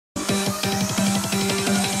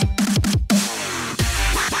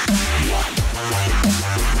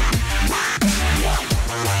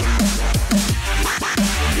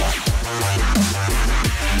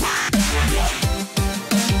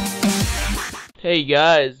Hey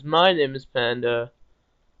guys, my name is Panda,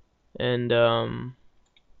 and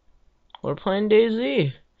we're playing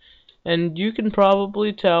DayZ. And you can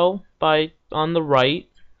probably tell by on the right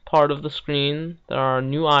part of the screen there are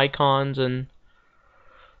new icons, and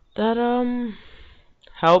that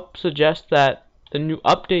help suggest that the new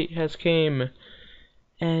update has came.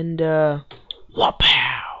 And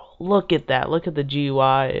wapow! Look at that! Look at the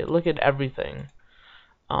GUI! Look at everything.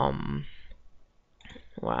 Um,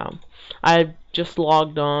 Wow. I just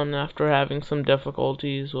logged on after having some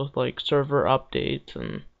difficulties with like server updates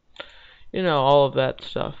and all of that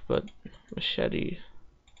stuff, but machete.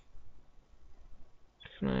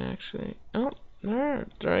 Can I actually oh there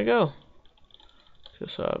I go.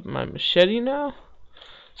 Just my machete now.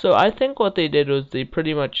 So I think what they did was they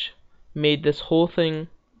pretty much made this whole thing.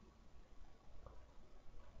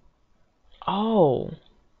 Oh,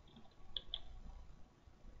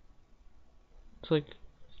 it's like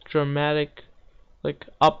dramatic, like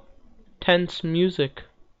up tense music.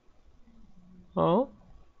 Oh,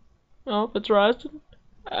 oh, it's rising.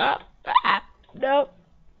 No.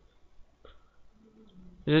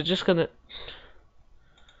 Is it just gonna?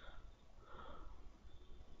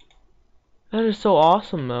 That is so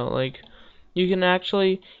awesome though. Like you can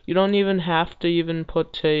actually you don't even have to even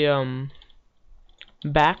put a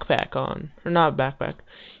backpack on. Or not backpack.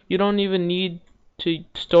 You don't even need to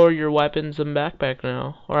store your weapons in backpack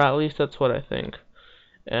now. Or at least that's what I think.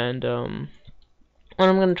 And what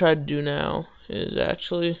I'm gonna try to do now is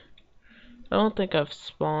actually I don't think I've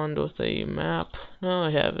spawned with a map. No,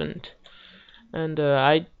 I haven't. And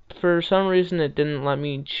I for some reason it didn't let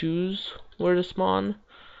me choose where to spawn,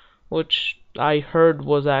 which I heard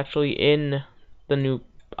was actually in the new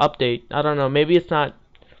update. I don't know, maybe it's not,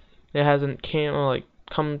 it hasn't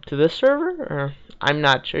come to this server, or I'm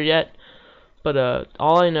not sure yet. But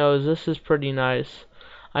all I know is this is pretty nice.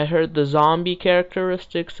 I heard the zombie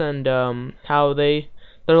characteristics and how they're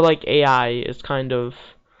like AI is kind of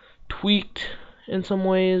tweaked in some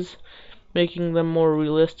ways, making them more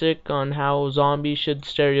realistic on how zombies should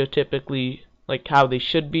stereotypically, like how they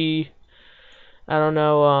should be. I don't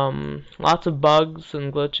know, lots of bugs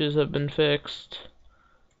and glitches have been fixed.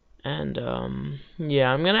 And,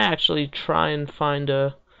 yeah, I'm gonna actually try and find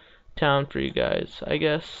a town for you guys. I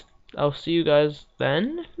guess I'll see you guys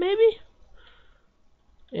then, maybe?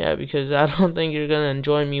 Yeah, because I don't think you're gonna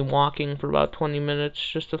enjoy me walking for about 20 minutes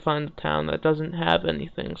just to find a town that doesn't have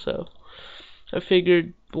anything, so I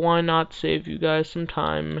figured why not save you guys some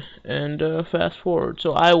time and fast forward.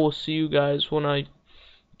 So I will see you guys when I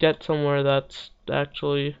get somewhere that's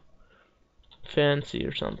actually fancy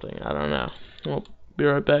or something. I don't know. We'll be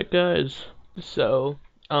right back, guys. So,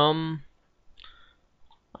 I'm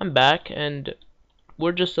back, and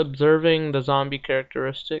we're just observing the zombie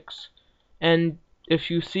characteristics. And if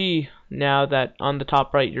you see now that on the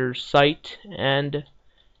top right, your sight and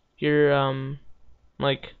your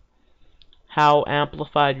like how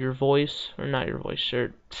amplified your voice, or not your voice,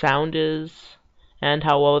 your sound is, and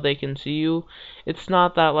how well they can see you, it's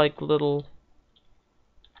not that like little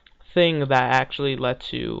thing that actually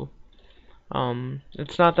lets you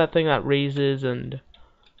it's not that thing that raises and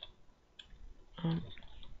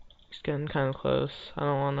it's getting kind of close. I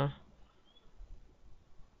don't want to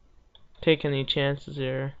take any chances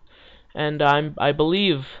here. And I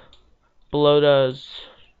believe Belota is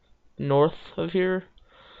north of here,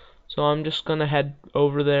 so I'm just gonna head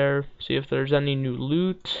over there, see if there's any new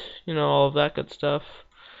loot, all of that good stuff,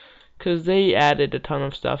 because they added a ton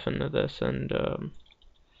of stuff into this, and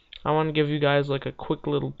I want to give you guys like a quick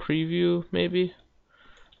little preview maybe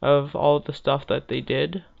of all of the stuff that they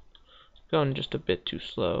did. Going just a bit too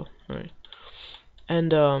slow. Right.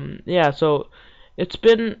 And yeah, so it's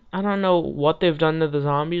been, I don't know what they've done to the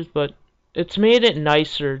zombies, but it's made it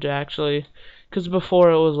nicer to actually, because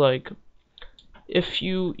before it was like if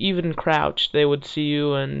you even crouched they would see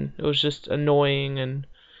you, and it was just annoying, and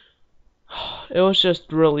it was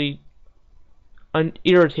just really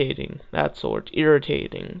irritating, that sort,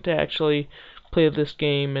 irritating to actually play this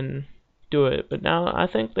game and do it. But now I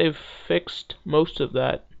think they've fixed most of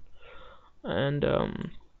that, and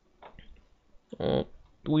well,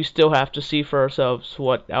 we still have to see for ourselves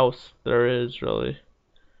what else there is, really.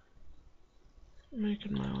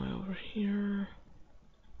 Making my way over here.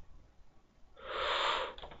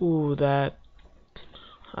 Ooh, that,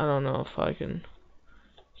 I don't know if I can,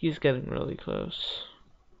 he's getting really close.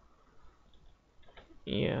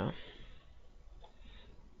 Yeah.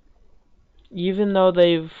 Even though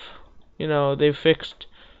they've fixed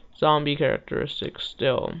zombie characteristics,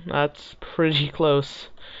 still that's pretty close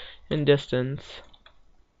in distance.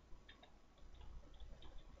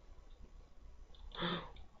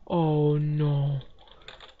 Oh no.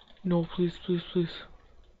 No, please, please, please.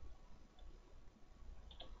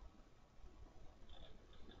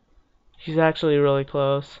 He's actually really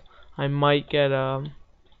close. I might get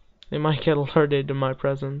they might get alerted to my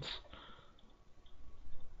presence.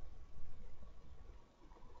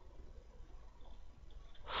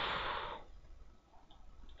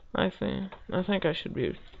 I think I should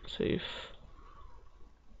be safe.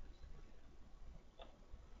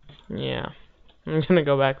 Yeah. I'm gonna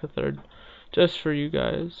go back to third. Just for you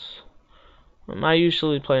guys. I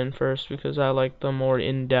usually play in first because I like the more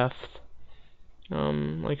in-depth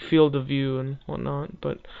like field of view and whatnot,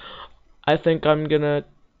 but I think I'm gonna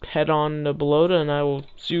head on to Balota and I will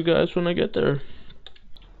see you guys when I get there.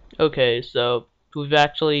 Okay, so we've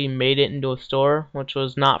actually made it into a store, which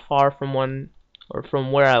was not far from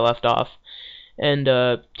from where I left off. And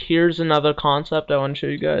here's another concept I want to show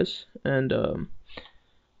you guys. And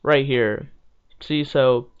right here, see,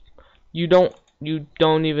 so you don't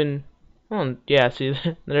even, oh yeah, see,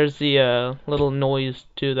 there's the little noise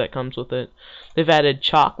too that comes with it. They've added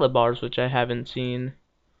chocolate bars, which I haven't seen.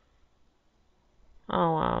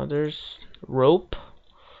 Oh wow, there's rope,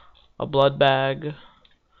 a blood bag,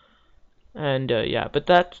 and yeah, but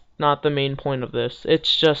that's not the main point of this.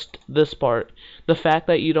 It's just this part. The fact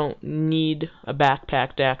that you don't need a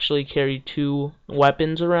backpack to actually carry two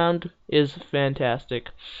weapons around is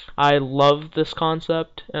fantastic. I love this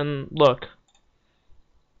concept, and look,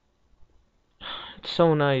 it's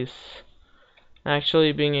so nice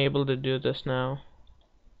actually being able to do this now.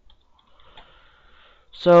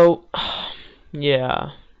 So,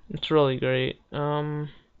 yeah, it's really great.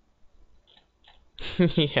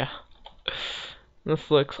 Yeah.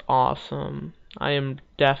 This looks awesome. I am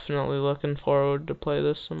definitely looking forward to play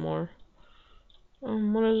this some more.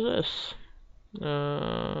 What is this?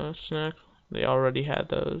 Snack. They already had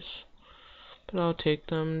those, but I'll take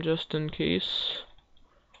them just in case.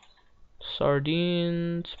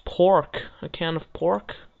 Sardines, pork, a can of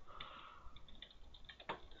pork.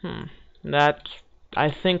 That's.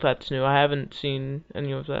 I think that's new. I haven't seen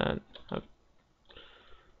any of that.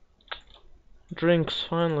 Drinks,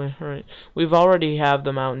 finally. Alright. We've already have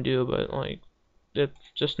the Mountain Dew, but like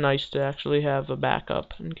it's just nice to actually have a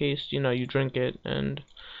backup in case, you know, you drink it and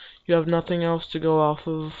you have nothing else to go off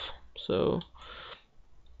of. So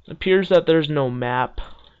it appears that there's no map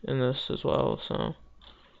in this as well, so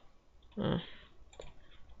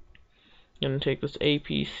gonna take this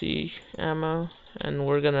APC ammo and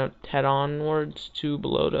we're gonna head onwards to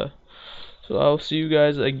Balota. So I'll see you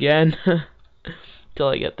guys again till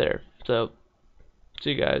I get there. So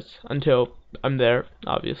see you guys until I'm there,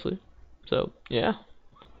 obviously. So yeah.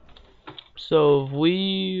 So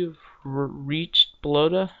we've reached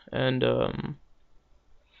Balota, and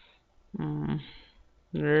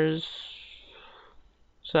there's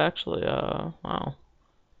it's actually wow,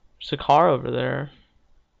 there's a car over there,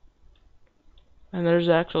 and there's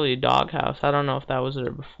actually a doghouse. I don't know if that was there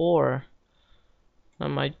before. I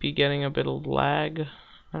might be getting a bit of lag.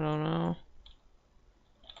 I don't know.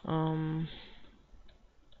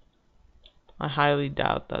 I highly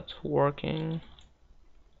doubt that's working.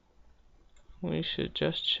 We should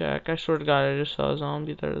just check. I swear to God, I just saw a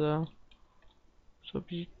zombie there though. So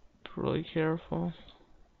be really careful.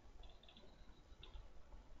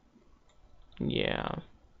 Yeah.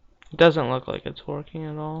 It doesn't look like it's working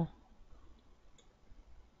at all.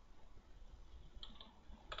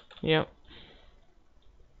 Yep.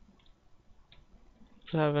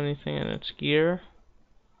 Does it have anything in its gear?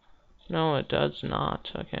 No, it does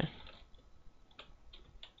not. Okay.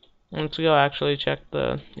 Let's go actually check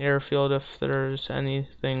the airfield if there's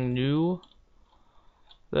anything new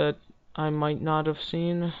that I might not have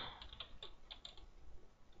seen.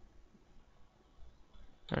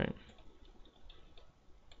 Alright.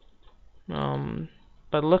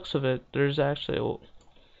 By the looks of it, there's actually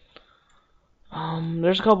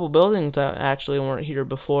there's a couple buildings that actually weren't here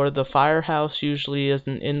before. The firehouse usually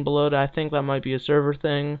isn't in Balota. I think that might be a server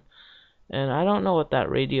thing. And I don't know what that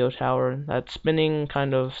radio tower, that spinning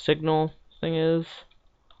kind of signal thing is.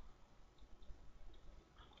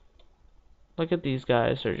 Look at these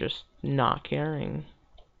guys, they're just not caring.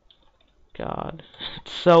 God.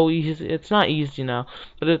 It's so easy. It's not easy now,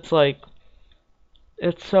 but it's like,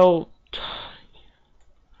 it's so...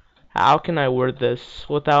 How can I word this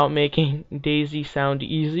without making DayZ sound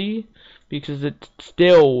easy? Because it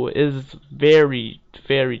still is very,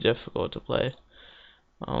 very difficult to play.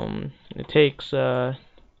 It takes, you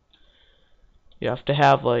have to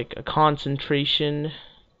have like a concentration.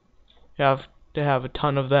 You have to have a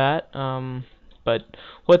ton of that. But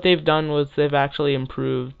what they've done was they've actually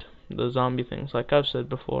improved the zombie things, like I've said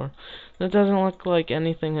before. It doesn't look like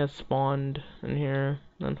anything has spawned in here.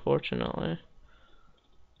 unfortunately.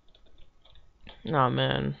 Nah,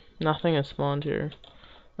 man, nothing has spawned here.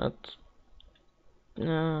 That's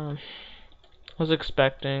I was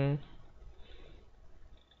expecting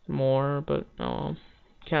more, but no,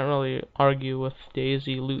 can't really argue with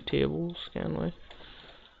DayZ loot tables, can we?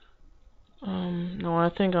 No, I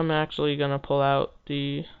think I'm actually gonna pull out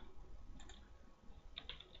the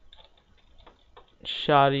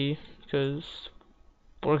shoddy because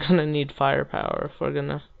we're gonna need firepower if we're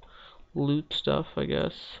gonna loot stuff, I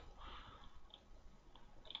guess.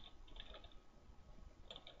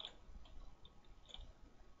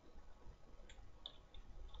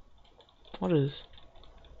 What is?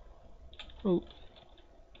 Oh,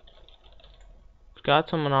 got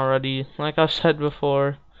someone already. Like I've said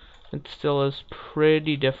before, it still is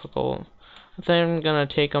pretty difficult. I think I'm gonna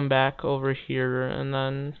take them back over here and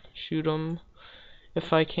then shoot them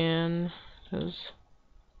if I can, cause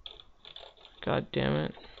god damn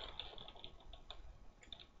it,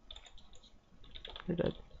 you're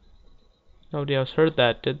dead. Nobody else heard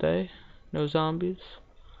that, did they? No zombies?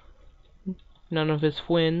 None of his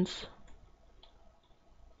twins?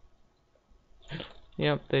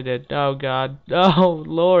 Yep, they did. Oh god. Oh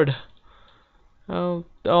lord.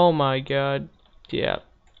 Oh my god. Yeah.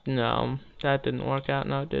 No, that didn't work out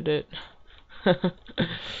now, did it?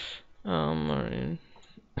 Alright.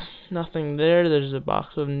 Nothing there. There's a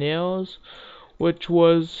box of nails, which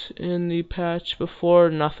was in the patch before.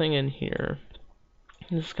 Nothing in here.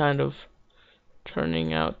 This is kind of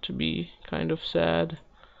turning out to be kind of sad.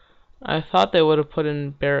 I thought they would have put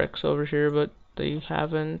in barracks over here, but they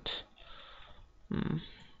haven't. Oh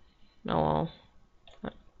well.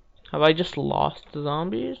 Have I just lost the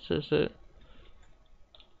zombies? Is it?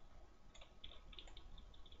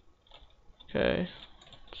 Okay.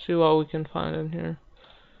 Let's see what we can find in here.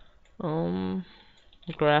 The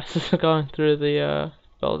grass is going through the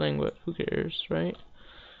building, but who cares, right?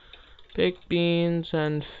 Baked beans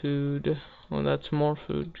and food. Well, that's more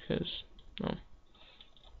food because no.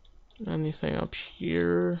 Anything up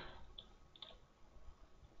here?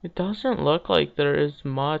 It doesn't look like there is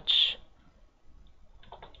much.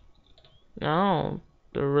 No,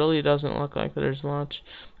 there really doesn't look like there's much.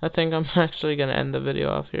 I think I'm actually gonna end the video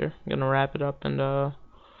off here. I'm gonna wrap it up and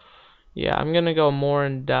yeah, I'm gonna go more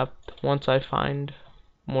in depth once I find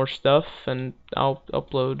more stuff and I'll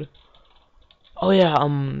upload. Oh yeah,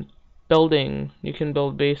 building. You can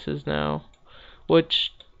build bases now,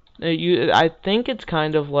 which I think it's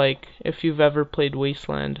kind of like if you've ever played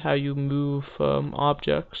Wasteland, how you move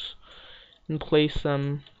objects and place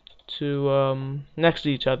them to next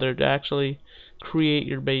to each other to actually create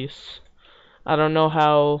your base. I don't know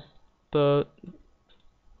how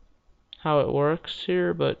it works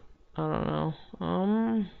here, but I don't know.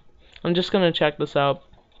 I'm just gonna check this out.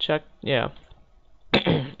 Yeah.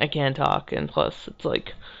 I can't talk, and plus it's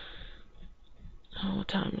like, oh, what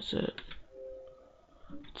time is it?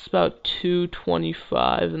 It's about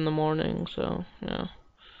 2:25 in the morning, so yeah.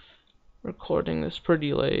 Recording this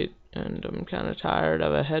pretty late, and I'm kind of tired. I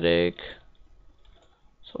have a headache.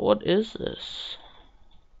 So what is this?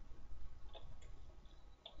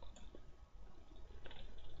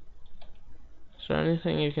 Is there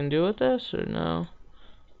anything you can do with this, or no?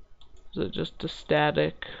 Is it just a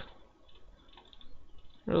static?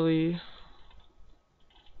 Really?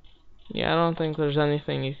 Yeah, I don't think there's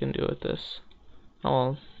anything you can do with this.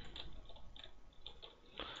 Oh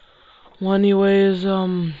well, anyways,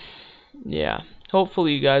 yeah.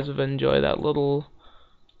 Hopefully you guys have enjoyed that little,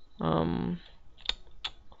 what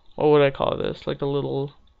would I call this? Like a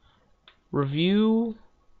little review?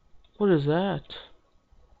 What is that?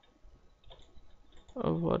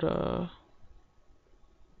 Of what, oh.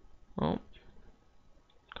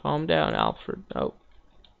 Calm down, Alfred. Oh.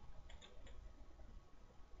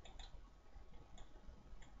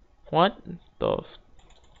 What the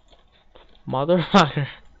motherfucker?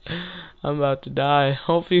 I'm about to die.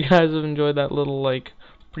 Hope you guys have enjoyed that little, like,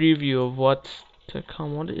 preview of what's to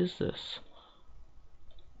come. What is this?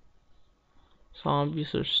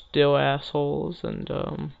 Zombies are still assholes, and,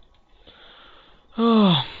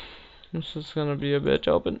 oh, this is gonna be a bitch.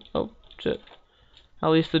 Open. Oh, shit. At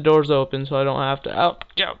least the door's open, so I don't have to. Out.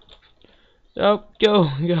 Go. Oh,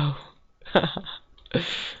 go.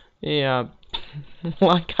 Yeah.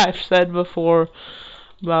 Like I've said before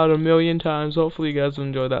about 1,000,000 times, hopefully you guys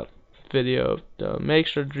enjoyed that video. Make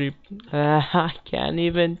sure to I can't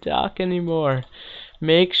even talk anymore.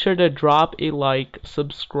 Make sure to drop a like,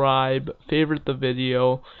 subscribe, favorite the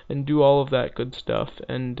video, and do all of that good stuff.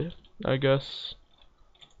 And I guess,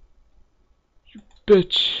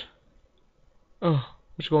 bitch. Oh,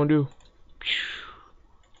 what you gonna do?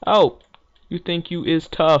 Oh, You think you is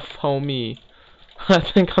tough, homie. I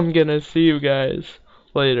think I'm gonna see you guys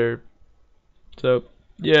later. So,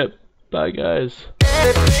 yeah, bye guys.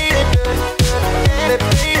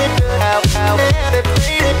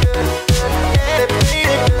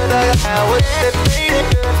 How